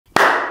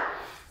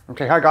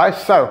Okay, hi guys.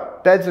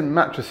 So, beds and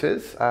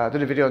mattresses. I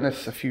did a video on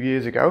this a few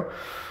years ago.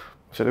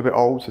 It's a little bit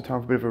old, so time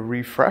for a bit of a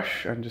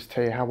refresh and just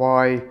tell you how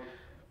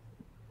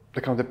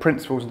the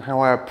principles and how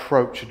I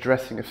approach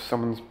addressing if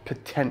someone's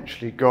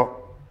potentially got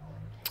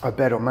a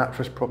bed or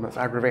mattress problem that's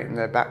aggravating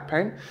their back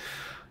pain.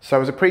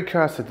 So as a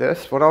precursor to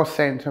this, what I'll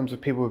say in terms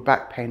of people with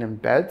back pain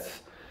and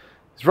beds,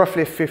 it's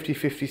roughly a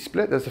 50-50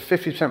 split. There's a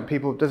 50%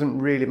 people, it doesn't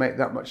really make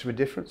that much of a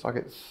difference. Like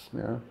it's,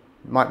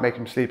 might make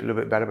them sleep a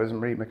little bit better, but doesn't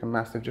really make a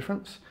massive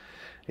difference.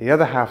 The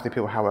other half of the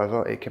people,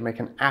 however, it can make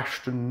an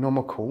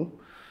astronomical,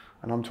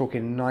 and I'm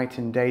talking night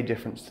and day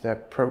difference to their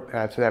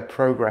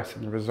progress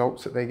and the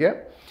results that they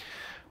get.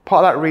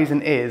 Part of that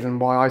reason is, and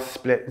why I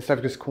split, instead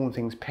of just calling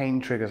things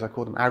pain triggers, I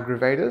call them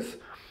aggravators,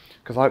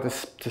 because I like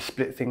to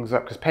split things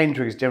up, because pain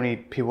triggers generally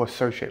people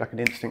associate like an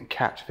instant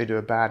catch if they do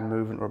a bad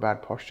movement or a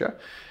bad posture.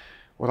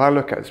 What I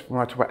look at is, when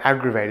I talk about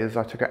aggravators,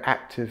 I talk about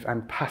active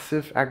and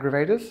passive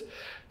aggravators.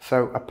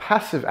 So a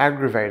passive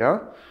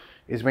aggravator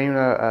is when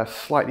you're in a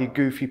slightly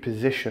goofy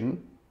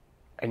position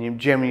and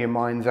your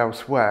mind's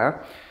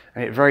elsewhere,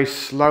 and it very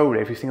slowly,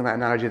 if you think of that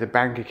analogy of the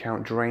bank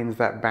account, drains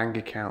that bank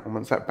account, and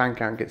once that bank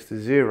account gets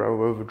to zero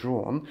or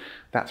overdrawn,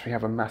 that's when you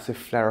have a massive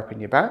flare up in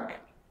your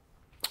back.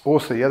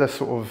 Also, the other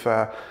sort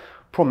of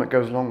problem that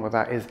goes along with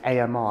that is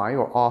AMI,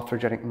 or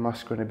arthrogenic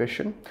muscular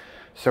inhibition.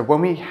 So when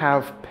we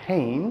have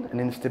pain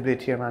and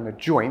instability around a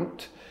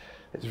joint,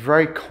 it's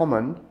very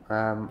common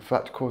for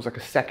that to cause like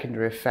a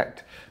secondary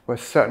effect where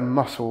certain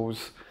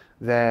muscles,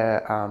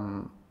 their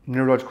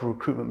neurological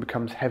recruitment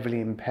becomes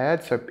heavily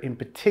impaired. So in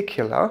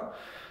particular,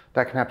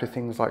 that can happen to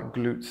things like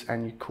glutes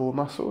and your core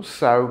muscles.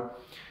 So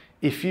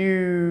if if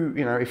you're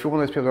one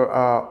of those people that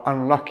are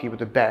unlucky with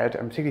the bed,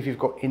 and particularly if you've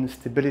got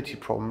instability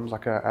problems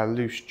like a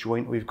loose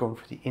joint, we've gone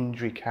through the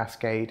injury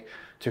cascade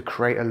to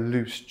create a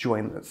loose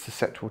joint that's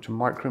susceptible to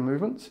micro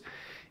movements.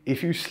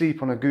 If you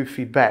sleep on a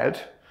goofy bed,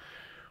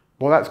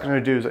 what that's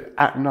going to do is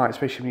at night,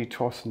 especially when you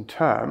toss and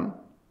turn,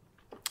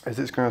 is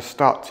it's going to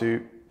start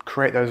to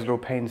create those little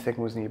pain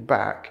signals in your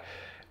back,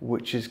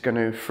 which is going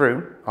to,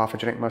 through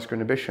arthrogenic muscular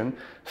inhibition,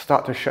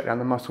 start to shut down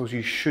the muscles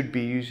you should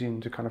be using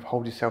to kind of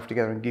hold yourself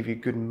together and give you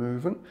good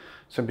movement.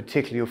 So in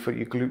particular, you'll feel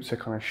your glutes are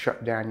kind of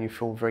shut down, you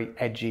feel very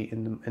edgy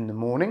in the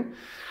morning.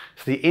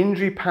 So the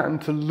injury pattern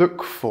to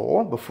look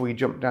for before you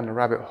jump down the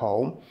rabbit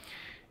hole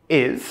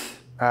is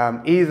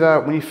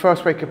either when you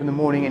first wake up in the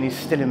morning and you're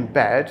still in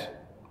bed,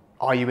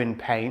 are you in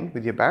pain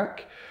with your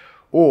back?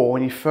 Or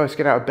when you first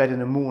get out of bed in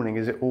the morning,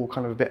 is it all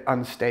kind of a bit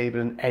unstable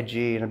and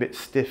edgy and a bit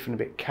stiff and a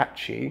bit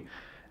catchy?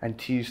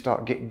 Until you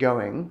start to get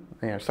going,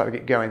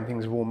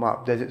 things warm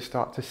up, does it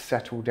start to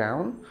settle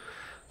down?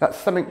 That's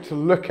something to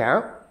look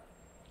at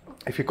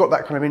if you've got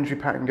that kind of injury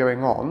pattern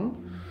going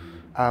on.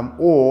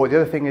 Or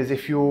the other thing is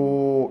if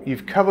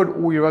you've covered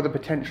all your other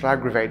potential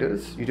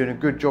aggravators, you're doing a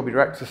good job with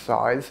your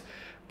exercise,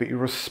 but your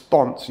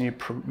response and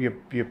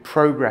your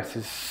progress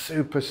is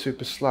super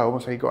slow,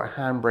 almost like you've got a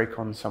handbrake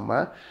on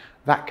somewhere.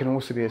 That can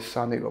also be a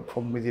sign that you've got a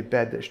problem with your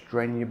bed that's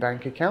draining your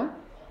bank account.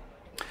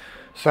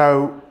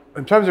 So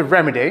in terms of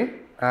remedy,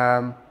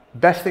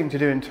 best thing to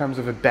do in terms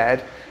of a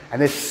bed,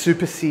 and this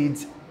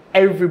supersedes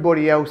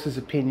everybody else's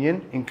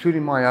opinion,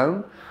 including my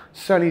own,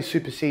 certainly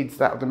supersedes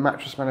that of the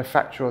mattress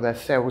manufacturer or their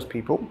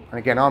salespeople. And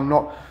again, I'm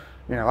not,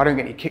 I don't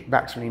get any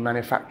kickbacks from any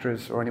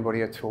manufacturers or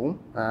anybody at all.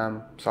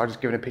 So I just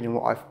give an opinion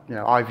what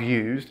I've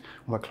used,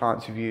 what my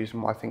clients have used,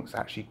 and what I think is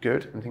actually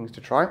good and things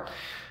to try.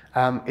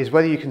 Is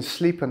whether you can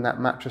sleep on that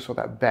mattress or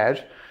that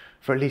bed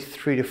for at least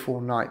 3 to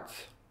 4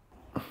 nights.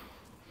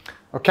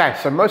 Okay,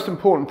 so most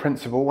important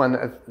principle,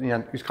 and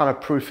it's kind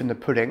of proof in the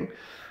pudding.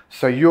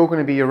 So you're going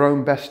to be your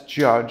own best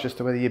judge as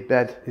to whether your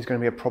bed is going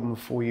to be a problem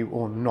for you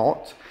or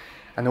not.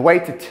 And the way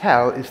to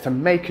tell is to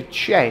make a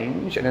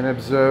change and then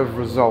observe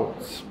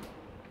results.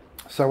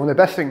 So one of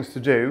the best things to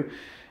do,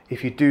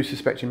 if you do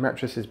suspect your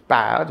mattress is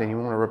bad and you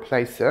want to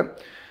replace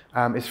it,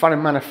 is find a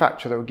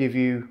manufacturer that will give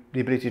you the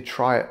ability to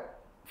try it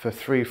for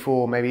 3,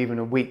 4, maybe even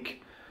a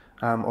week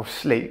of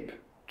sleep,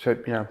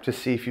 to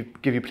see if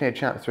give you plenty of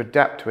chance to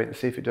adapt to it and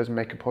see if it doesn't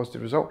make a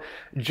positive result.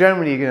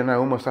 Generally, you're going to know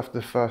almost after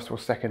the first or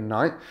second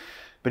night,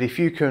 but if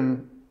you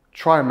can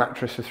try a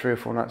mattress for 3 or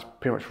 4 nights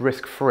pretty much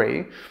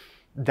risk-free,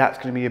 that's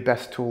going to be your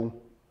best tool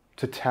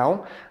to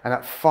tell, and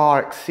that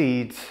far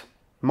exceeds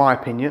my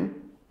opinion,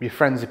 your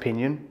friend's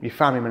opinion, your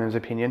family member's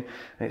opinion,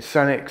 and it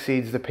certainly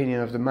exceeds the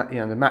opinion of the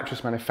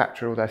mattress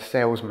manufacturer or their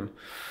salesman.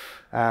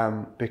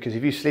 Because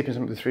if you sleep in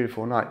something for 3 to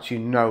 4 nights, you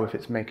know if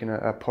it's making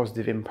a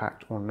positive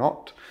impact or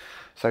not.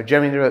 So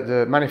generally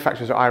the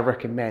manufacturers that I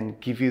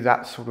recommend give you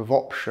that sort of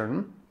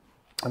option,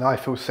 and I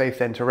feel safe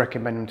then to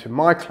recommend them to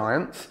my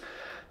clients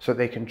so that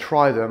they can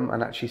try them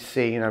and actually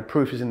see,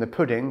 proof is in the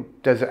pudding,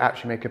 does it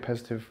actually make a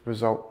positive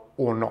result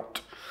or not?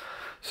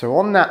 So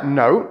on that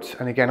note,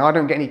 and again, I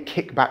don't get any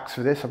kickbacks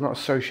for this, I'm not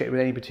associated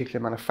with any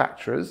particular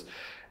manufacturers.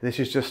 This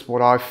is just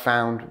what I've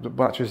found, the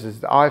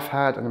mattresses that I've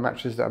had and the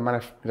mattresses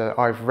that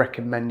I've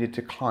recommended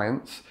to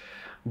clients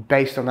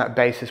based on that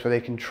basis, where they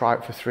can try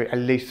it for at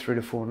least 3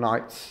 to 4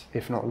 nights,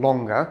 if not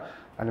longer,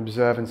 and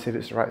observe and see if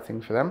it's the right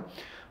thing for them.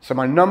 So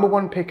my number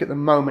one pick at the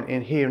moment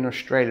here in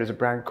Australia is a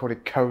brand called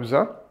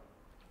Ecosa.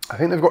 I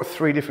think they've got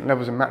 3 different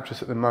levels of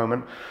mattress at the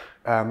moment.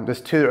 There's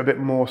 2 that are a bit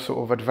more sort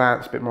of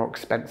advanced, a bit more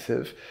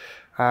expensive.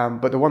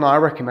 But the one I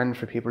recommend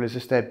for people is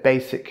just their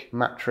basic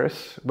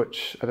mattress,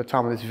 which at the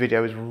time of this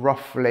video is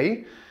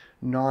roughly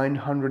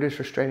 900-ish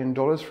Australian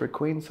dollars for a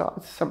queen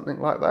size, something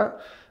like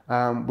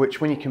that. Which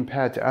when you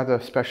compare to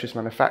other specialist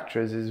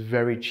manufacturers is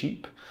very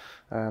cheap.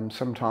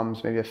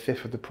 Sometimes maybe a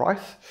fifth of the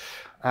price.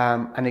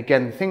 And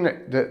again,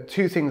 the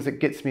 2 things that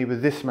gets me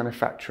with this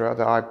manufacturer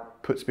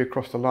that puts me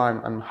across the line,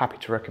 I'm happy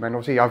to recommend.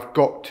 Obviously, I've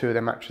got 2 of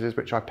their mattresses,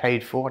 which I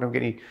paid for. I don't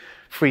get any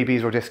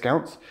freebies or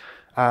discounts.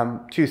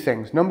 2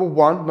 things. Number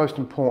 1, most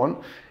important,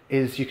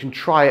 is you can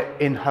try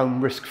it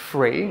in-home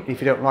risk-free.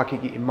 If you don't like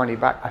it, get your money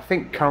back. I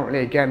think currently,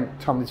 again, at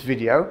the time of this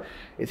video,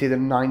 it's either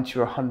 90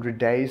 or 100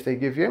 days they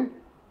give you.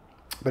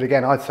 But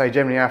again, I'd say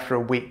generally after a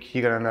week,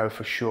 you're going to know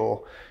for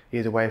sure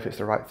either way if it's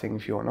the right thing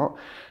for you or not.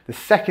 The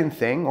second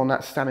thing on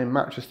that standing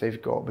mattress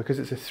they've got, because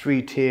it's a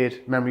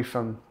 3-tiered memory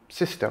foam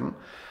system,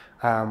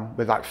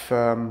 with like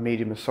firm,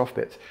 medium and soft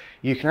bits,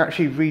 you can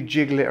actually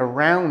rejiggle it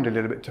around a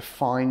little bit to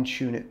fine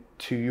tune it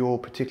to your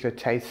particular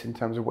taste in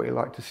terms of what you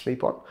like to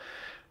sleep on.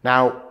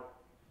 Now,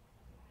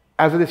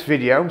 as of this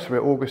video, so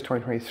we're August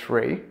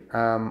 2023,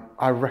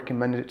 I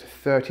recommended it to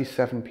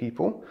 37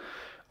 people.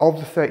 Of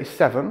the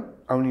 37,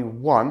 only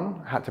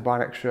 1 had to buy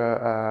an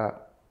extra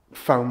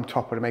foam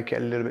topper to make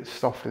it a little bit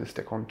softer to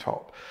stick on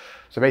top.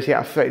 So basically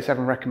out of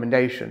 37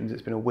 recommendations,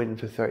 it's been a win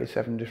for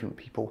 37 different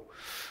people.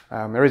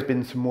 There has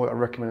been some more that I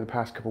recommended in the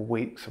past couple of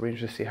weeks, so we're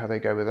interested to see how they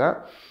go with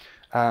that.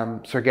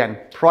 So again,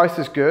 price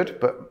is good,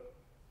 but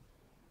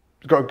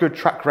it's got a good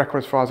track record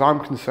as far as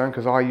I'm concerned,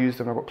 because I use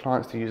them, I've got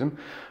clients to use them.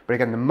 But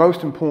again, the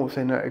most important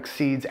thing that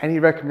exceeds any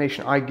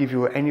recommendation I give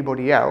you or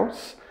anybody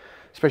else,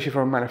 especially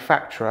from a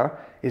manufacturer,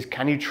 is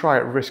can you try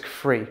it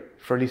risk-free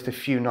for at least a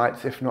few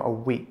nights, if not a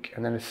week,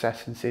 and then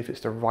assess and see if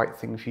it's the right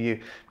thing for you.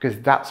 Because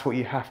that's what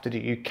you have to do.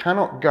 You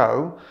cannot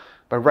go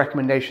by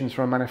recommendations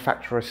from a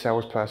manufacturer or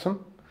salesperson,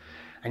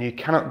 and you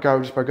cannot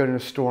go just by going to a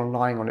store and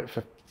lying on it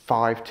for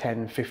 5,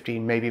 10,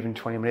 15, maybe even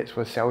 20 minutes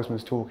while a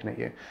salesman's talking at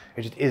you.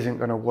 It just isn't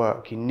going to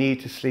work. You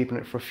need to sleep on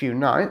it for a few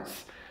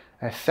nights,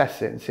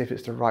 assess it and see if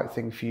it's the right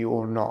thing for you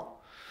or not.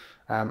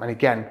 And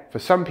again, for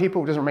some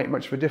people it doesn't make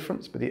much of a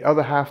difference, but the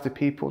other half of the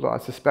people that I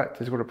suspect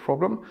has got a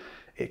problem,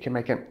 it can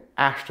make an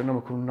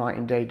astronomical night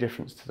and day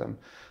difference to them.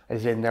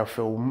 As in, they'll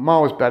feel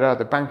miles better,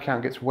 the bank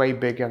account gets way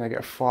bigger, and they get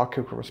a far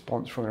quicker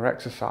response from their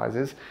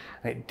exercises,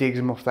 and it digs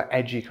them off that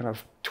edgy kind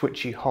of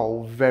twitchy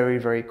hole very,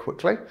 very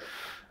quickly.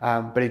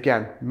 But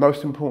again,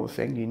 most important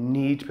thing, you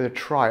need to be able to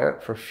try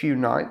it for a few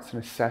nights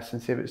and assess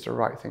and see if it's the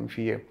right thing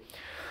for you.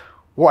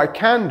 What I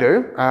can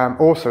do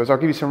also is I'll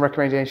give you some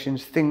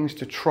recommendations, things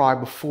to try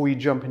before you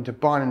jump into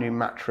buying a new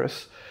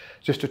mattress,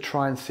 just to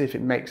try and see if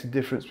it makes a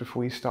difference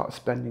before you start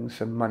spending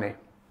some money.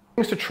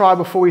 Things to try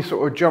before you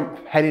sort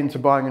of head into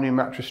buying a new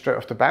mattress straight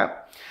off the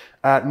bat.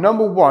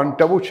 Number 1,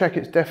 double check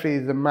it's definitely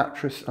the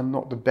mattress and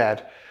not the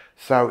bed.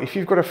 So if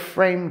you've got a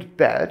framed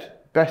bed,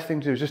 best thing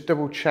to do is just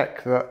double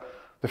check that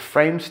the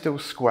frame's still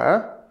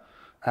square.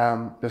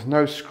 There's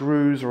no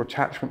screws or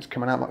attachments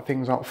coming out, like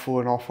things aren't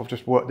falling off or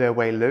just work their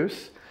way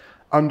loose.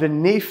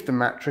 Underneath the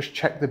mattress,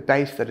 check the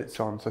base that it's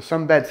on. So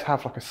some beds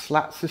have like a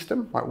slat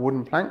system, like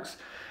wooden planks.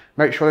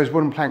 Make sure those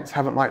wooden planks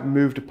haven't like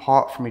moved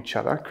apart from each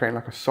other, creating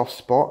like a soft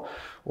spot,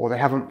 or they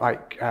haven't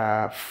like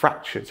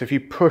fractured. So if you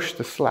push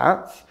the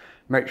slats,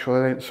 make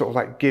sure they don't sort of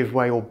like give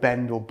way or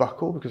bend or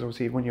buckle, because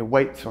obviously when your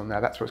weight's on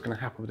there, that's what's going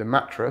to happen with the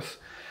mattress.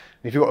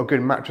 And if you've got a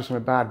good mattress on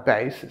a bad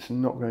base, it's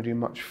not going to do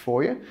much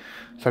for you.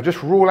 So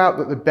just rule out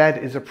that the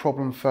bed is a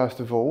problem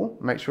first of all.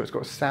 Make sure it's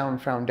got a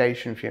sound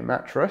foundation for your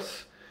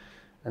mattress.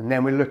 And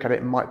then we look at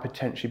it might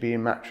potentially be a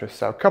mattress.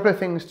 So a couple of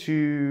things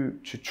to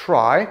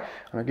try, and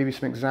I'll give you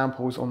some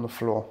examples on the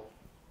floor.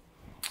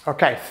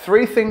 Okay,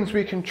 3 things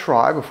we can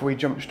try before we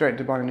jump straight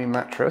into buying a new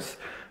mattress.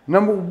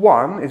 Number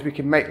 1 is we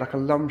can make like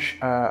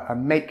a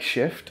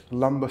makeshift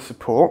lumbar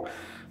support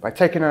by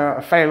taking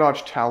a fairly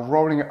large towel,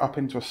 rolling it up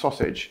into a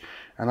sausage,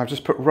 and I've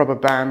just put rubber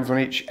bands on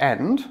each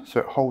end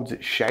so it holds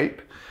its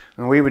shape.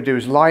 And what we would do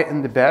is lie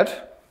in the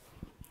bed.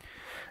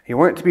 You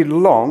want it to be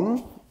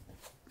long,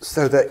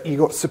 so that you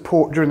got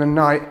support during the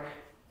night.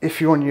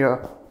 If you're on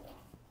your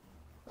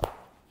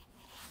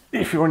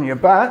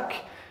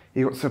back,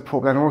 you got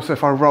support. Then also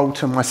if I roll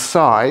to my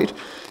side,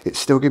 it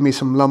still gives me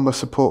some lumbar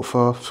support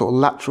for sort of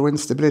lateral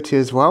instability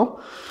as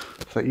well.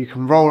 So you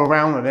can roll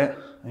around with it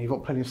and you've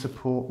got plenty of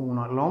support all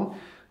night long.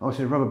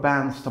 Obviously rubber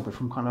bands stop it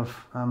from kind of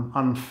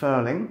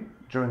unfurling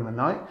during the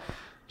night.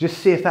 Just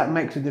see if that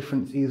makes a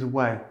difference either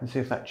way and see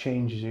if that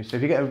changes you. So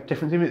if you get a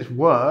difference, even if it's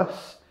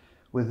worse,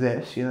 with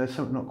this, you know, there's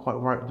something not quite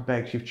right with the bed,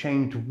 because you've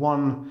changed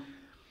one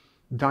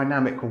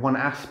dynamic or one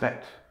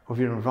aspect of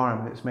your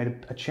environment. It's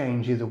made a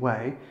change either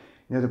way.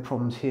 You know, the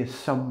problem's here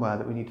somewhere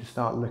that we need to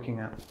start looking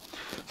at.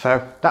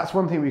 So that's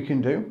one thing we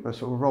can do, a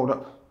sort of rolled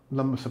up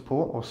lumbar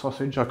support, or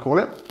sausage I call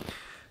it.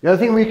 The other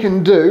thing we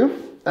can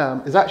do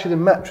is actually the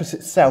mattress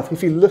itself.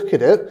 If you look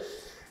at it,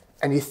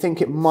 and you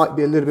think it might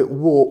be a little bit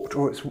warped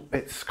or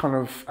it's kind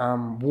of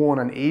worn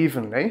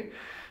unevenly,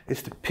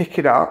 is to pick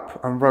it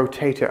up and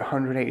rotate it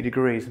 180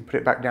 degrees and put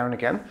it back down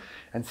again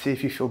and see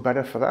if you feel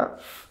better for that.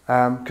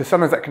 Because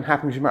sometimes that can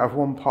happen because you might have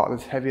one part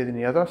that's heavier than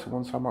the other, so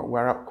one side might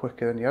wear out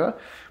quicker than the other.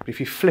 But if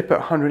you flip it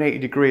 180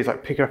 degrees,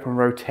 like pick it up and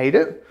rotate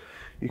it,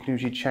 you can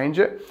usually change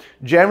it.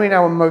 Generally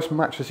now on most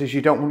mattresses,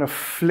 you don't want to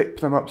flip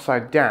them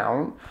upside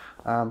down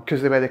because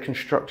of the way they're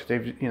constructed.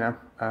 They've,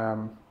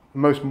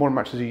 most modern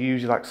mattresses are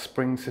usually like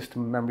spring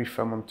system memory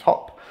foam on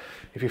top.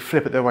 If you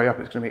flip it the way up,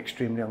 it's going to be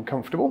extremely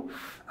uncomfortable.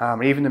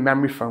 Even the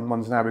memory foam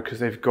ones now, because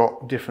they've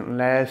got different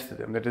layers to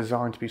them, they're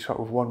designed to be sort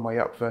of one way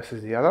up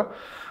versus the other.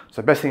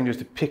 So the best thing to do is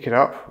to pick it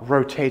up,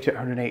 rotate it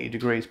 180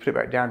 degrees, put it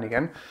back down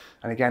again,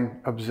 and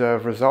again,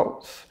 observe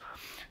results.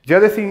 The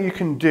other thing you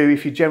can do,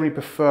 if you generally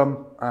prefer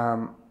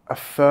a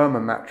firmer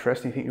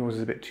mattress and you think yours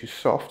is a bit too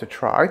soft to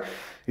try,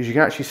 is you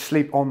can actually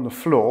sleep on the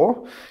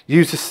floor,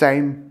 use the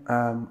same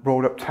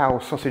rolled up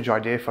towel sausage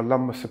idea for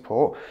lumbar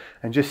support,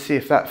 and just see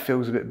if that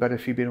feels a bit better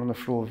for you being on the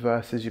floor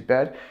versus your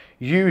bed.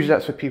 Usually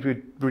that's for people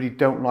who really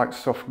don't like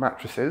soft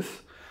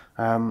mattresses,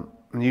 and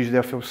usually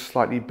they'll feel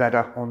slightly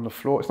better on the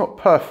floor. It's not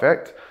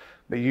perfect,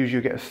 but usually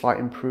you'll get a slight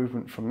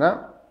improvement from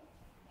that.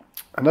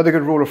 Another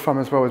good rule of thumb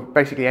as well is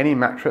basically any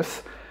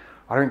mattress,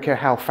 I don't care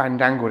how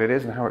fandangled it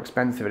is and how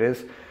expensive it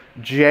is,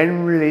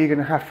 generally you're going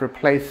to have to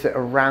replace it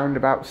around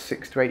about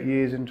 6 to 8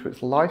 years into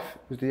its life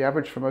is the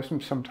average for most of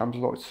them, sometimes a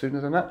lot sooner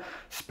than that,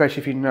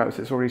 especially if you notice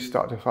it's already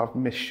started to sort of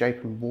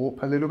misshape and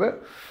warp a little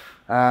bit.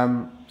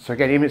 So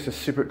again, even if it's a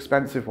super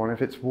expensive one,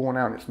 if it's worn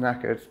out and it's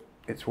knackered,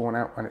 it's worn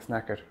out and it's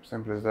knackered,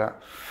 simple as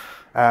that.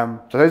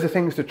 So those are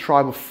things to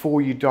try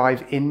before you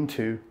dive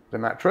into the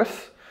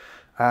mattress.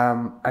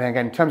 And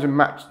again, in terms of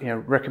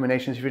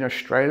recommendations, if you're in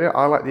Australia,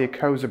 I like the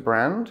Ecosa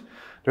brand.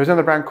 There's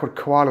another brand called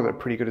Koala that are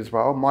pretty good as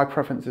well. My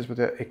preference is with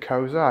the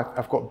Ecosa.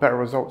 I've got better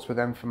results with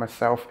them for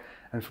myself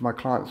and for my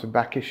clients with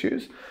back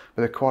issues.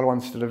 But the Koala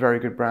one's still a very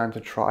good brand to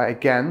try.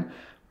 Again,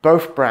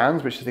 both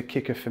brands, which is the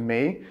kicker for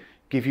me,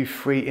 give you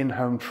free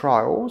in-home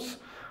trials.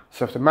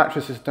 So if the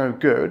mattress is no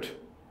good,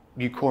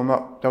 you call them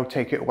up, they'll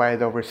take it away,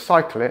 they'll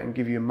recycle it and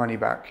give you your money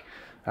back.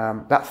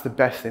 That's the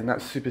best thing.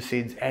 That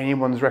supersedes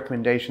anyone's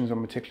recommendations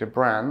on particular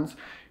brands.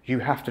 You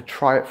have to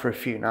try it for a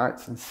few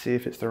nights and see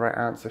if it's the right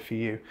answer for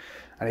you.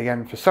 And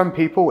again, for some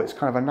people, it's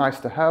kind of a nice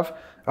to have.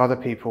 Other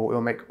people,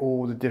 it'll make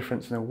all the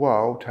difference in the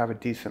world to have a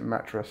decent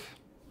mattress.